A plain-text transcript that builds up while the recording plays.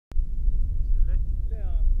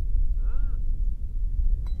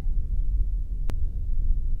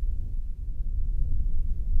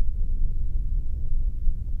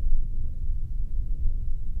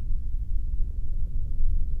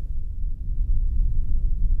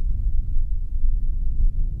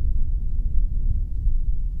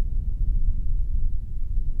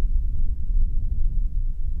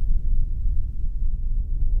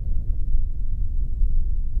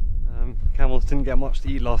course didn't get much to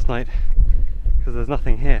eat last night because there's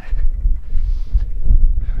nothing here.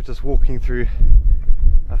 We're just walking through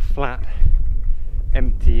a flat,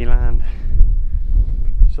 empty land.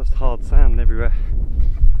 It's just hard sand everywhere,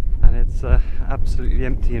 and it's absolutely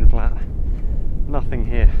empty and flat. Nothing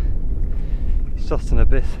here. It's just an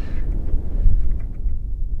abyss.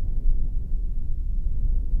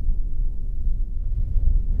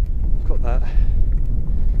 I've got that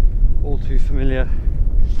all too familiar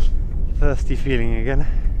thirsty feeling again.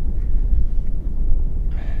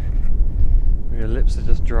 Your lips are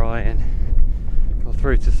just dry and your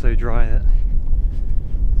throat is so dry that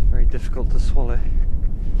it's very difficult to swallow.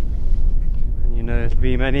 And you know it'll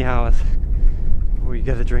be many hours before you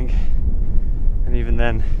get a drink, and even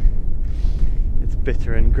then it's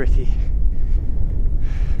bitter and gritty.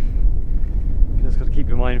 You just got to keep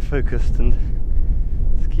your mind focused and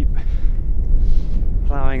just keep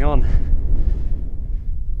ploughing on.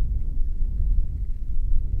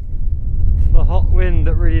 It's the hot wind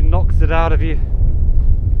that really knocks it out of you.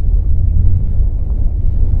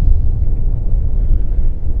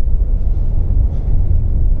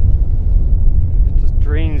 It just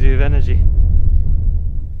drains you of energy.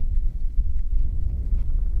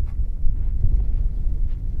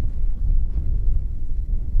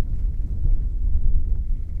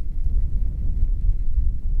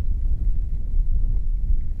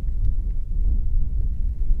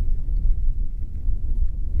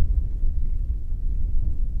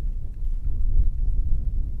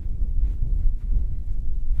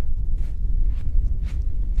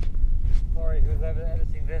 Who's ever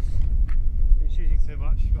editing this, been shooting so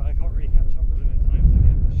much, but I can't really catch up with them in time to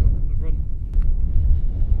get a shot from the front.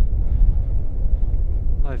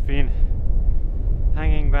 I've been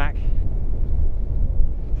hanging back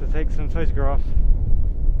to take some photographs,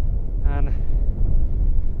 and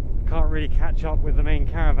I can't really catch up with the main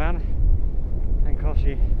caravan and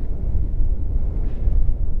Koshi,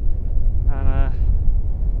 and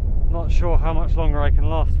not sure how much longer I can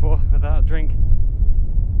last for without a drink.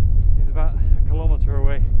 About a kilometre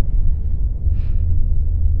away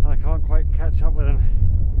and I can't quite catch up with him,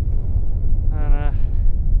 and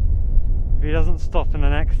if he doesn't stop in the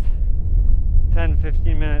next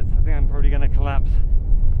 10-15 minutes I think I'm probably going to collapse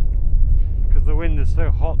because the wind is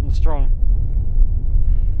so hot and strong.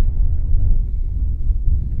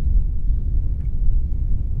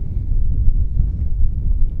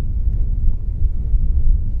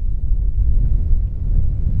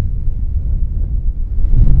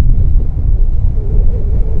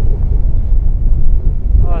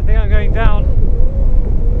 Going down.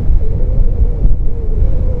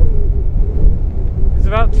 He's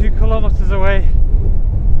about 2 kilometers away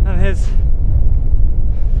and his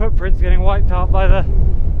footprint's getting wiped out by the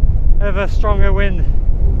ever stronger wind,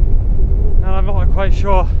 and I'm not quite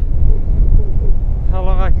sure how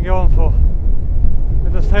long I can go on for.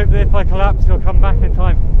 I just hope that if I collapse he'll come back in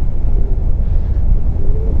time.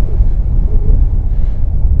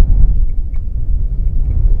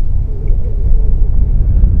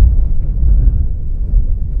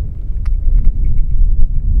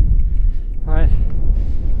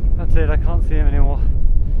 That's it, I can't see him anymore.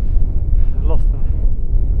 I've lost them.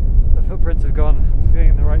 The footprints have gone. It's going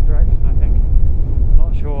in the right direction, I think. I'm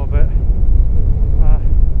not sure, but I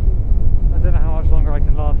don't know how much longer I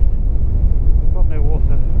can last. I've got no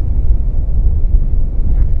water.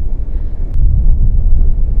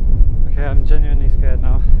 Okay, I'm genuinely scared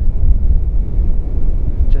now.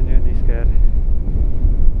 Genuinely scared.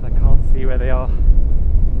 I can't see where they are.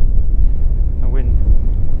 The wind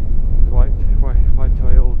wiped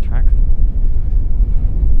away all the tracks.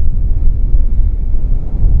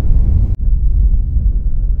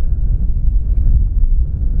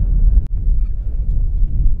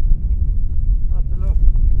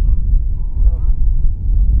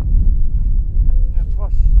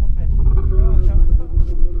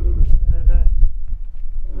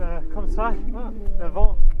 Comme ça, le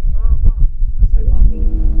vent.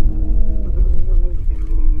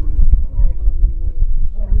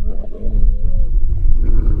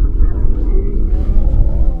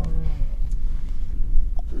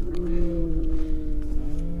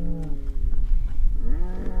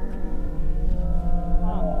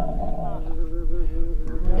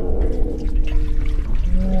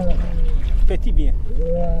 Petit bien.